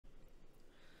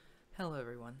Hello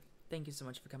everyone, thank you so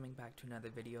much for coming back to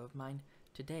another video of mine.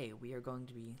 Today we are going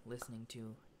to be listening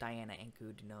to Diana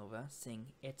Ankudinova sing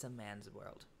It's a Man's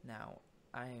World. Now,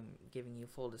 I'm giving you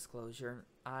full disclosure,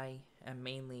 I am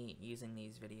mainly using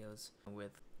these videos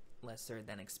with lesser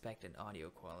than expected audio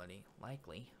quality,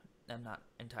 likely, I'm not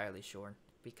entirely sure,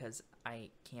 because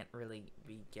I can't really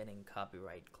be getting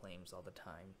copyright claims all the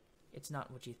time. It's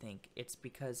not what you think, it's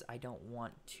because I don't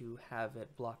want to have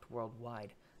it blocked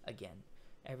worldwide again.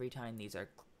 Every time these are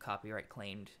copyright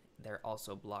claimed, they're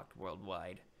also blocked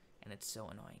worldwide, and it's so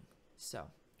annoying.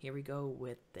 So, here we go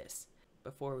with this.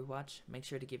 Before we watch, make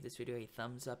sure to give this video a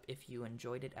thumbs up if you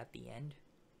enjoyed it at the end,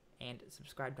 and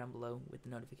subscribe down below with the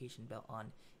notification bell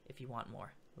on if you want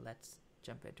more. Let's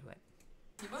jump into it.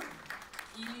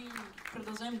 И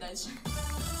продолжаем дальше.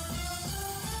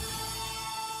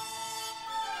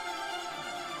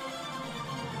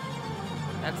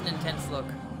 That's an intense look.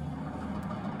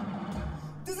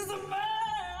 This is a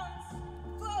man's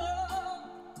world.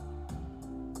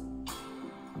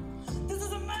 This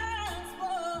is a man's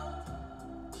world.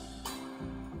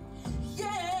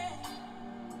 Yeah.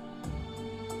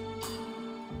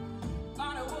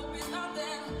 But it would be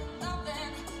nothing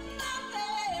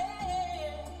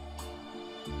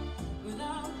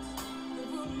without the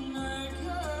woman like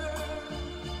her.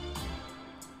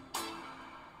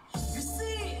 You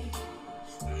see,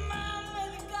 man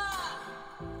made a God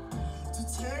to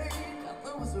take up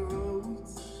those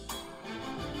roads.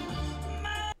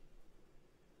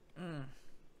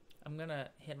 I'm gonna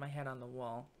hit my head on the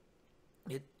wall.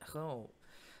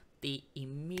 The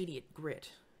immediate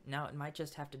grit. Now, it might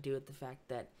just have to do with the fact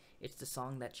that it's the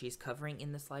song that she's covering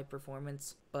in this live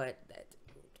performance, but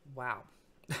wow.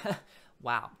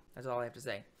 Wow, that's all I have to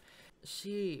say.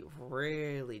 She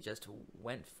really just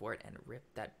went for it and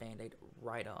ripped that band-aid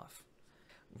right off.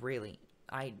 Really,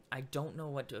 I don't know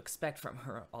what to expect from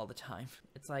her all the time.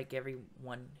 It's like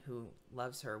everyone who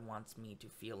loves her wants me to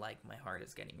feel like my heart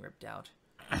is getting ripped out.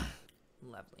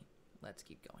 Lovely. Let's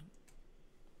keep going.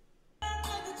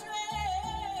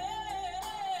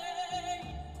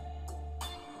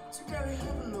 To carry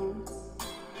heaven loads.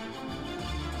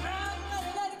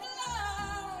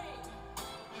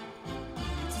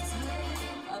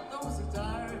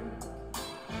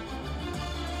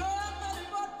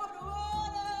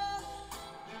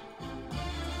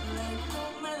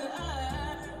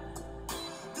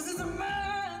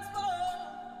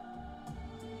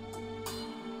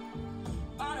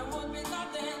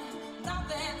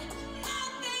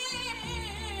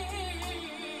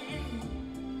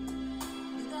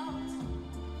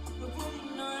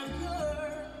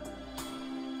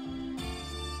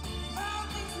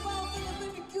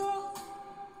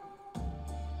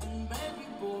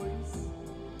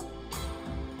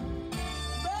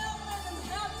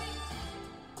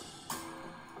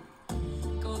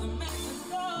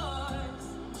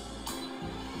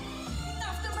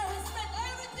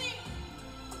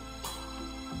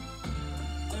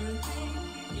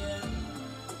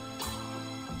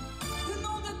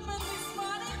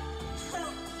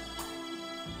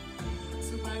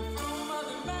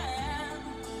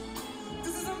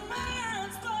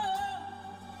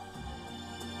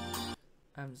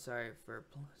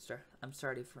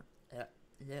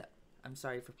 I'm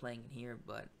sorry for playing it here,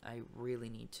 but I really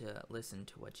need to listen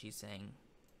to what she's saying.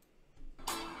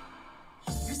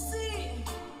 You see,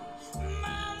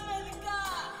 man made a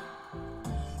God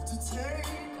to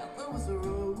take up those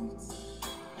roads.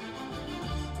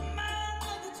 Man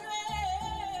made a train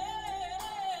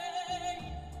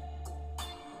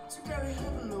to carry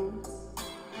heaven loads.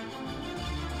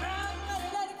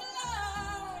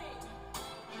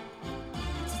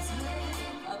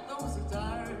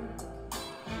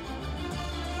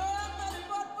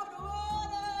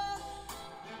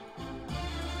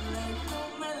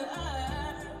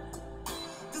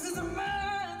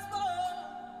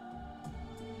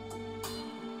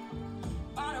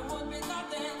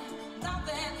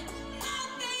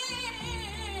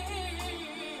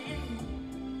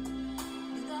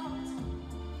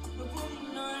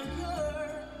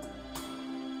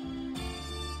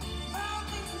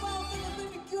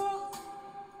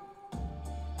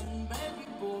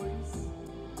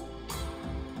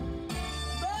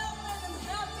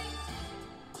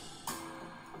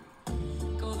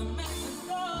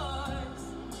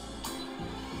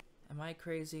 Am I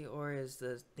crazy, or is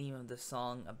the theme of the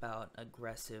song about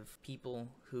aggressive people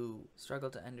who struggle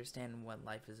to understand what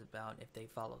life is about if they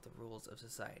follow the rules of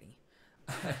society?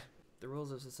 The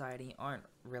rules of society aren't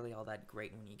really all that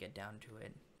great when you get down to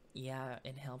it. Yeah,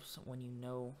 it helps when you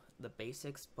know the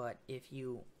basics, but if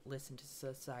you listen to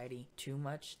society too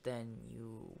much, then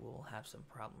you will have some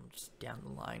problems down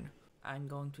the line. I'm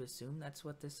going to assume that's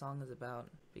what this song is about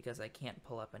because I can't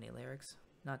pull up any lyrics.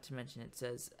 Not to mention it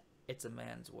says, it's a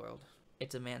man's world.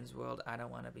 It's a man's world, I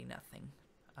don't want to be nothing.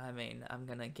 I mean, I'm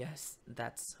gonna guess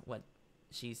that's what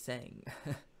she's saying.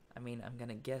 I mean, I'm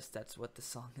gonna guess that's what the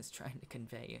song is trying to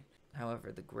convey.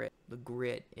 However, the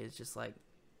grit is just like,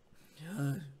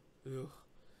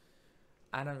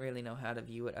 I don't really know how to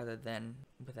view it other than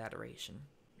with adoration.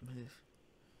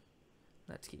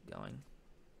 Let's keep going.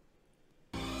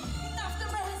 After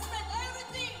I had spent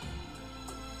everything,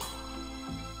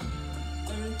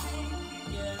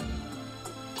 yeah.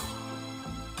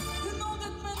 You know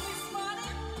that man makes money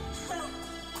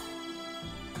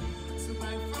to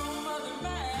buy from other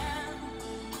man.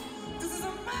 This is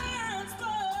a man's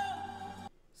world.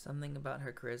 Something about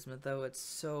her charisma, though, it's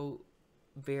so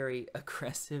very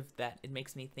aggressive that it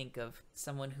makes me think of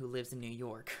someone who lives in New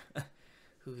York,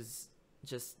 who's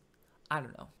just, I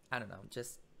don't know,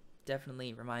 just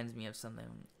definitely reminds me of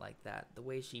something like that. The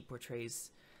way she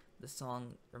portrays the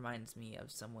song reminds me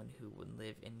of someone who would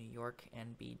live in New York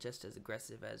and be just as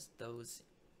aggressive as those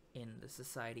in the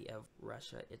society of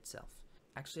Russia itself.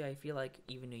 Actually, I feel like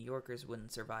even New Yorkers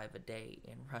wouldn't survive a day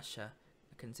in Russia,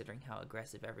 considering how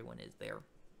aggressive everyone is there,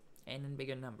 and in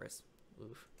bigger numbers.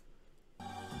 Oof.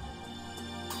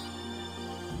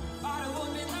 I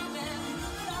would be nothing,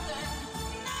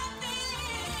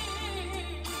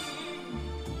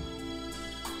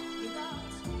 without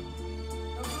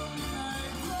a woman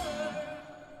like her.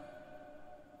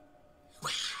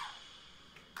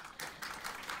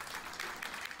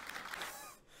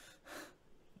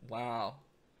 Wow.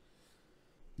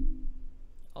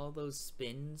 All those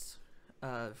spins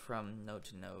from note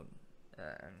to note.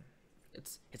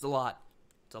 It's a lot.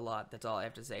 It's a lot. That's all I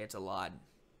have to say. It's a lot.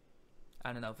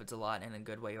 I don't know if it's a lot in a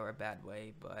good way or a bad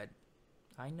way, but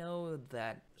I know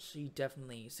that she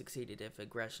definitely succeeded if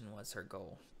aggression was her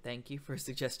goal. Thank you for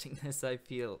suggesting this. I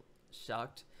feel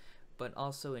shocked, but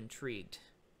also intrigued.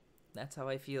 That's how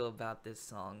I feel about this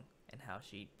song and how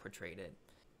she portrayed it.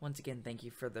 Once again, thank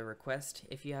you for the request.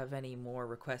 If you have any more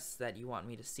requests that you want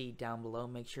me to see down below,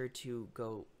 make sure to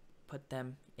go put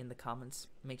them in the comments.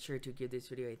 Make sure to give this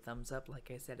video a thumbs up like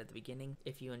I said at the beginning.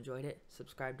 If you enjoyed it,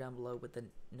 subscribe down below with the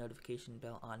notification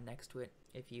bell on next to it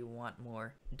if you want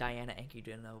more Diana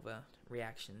Ankudinova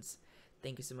reactions.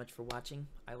 Thank you so much for watching.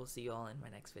 I will see you all in my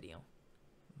next video.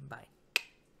 Bye.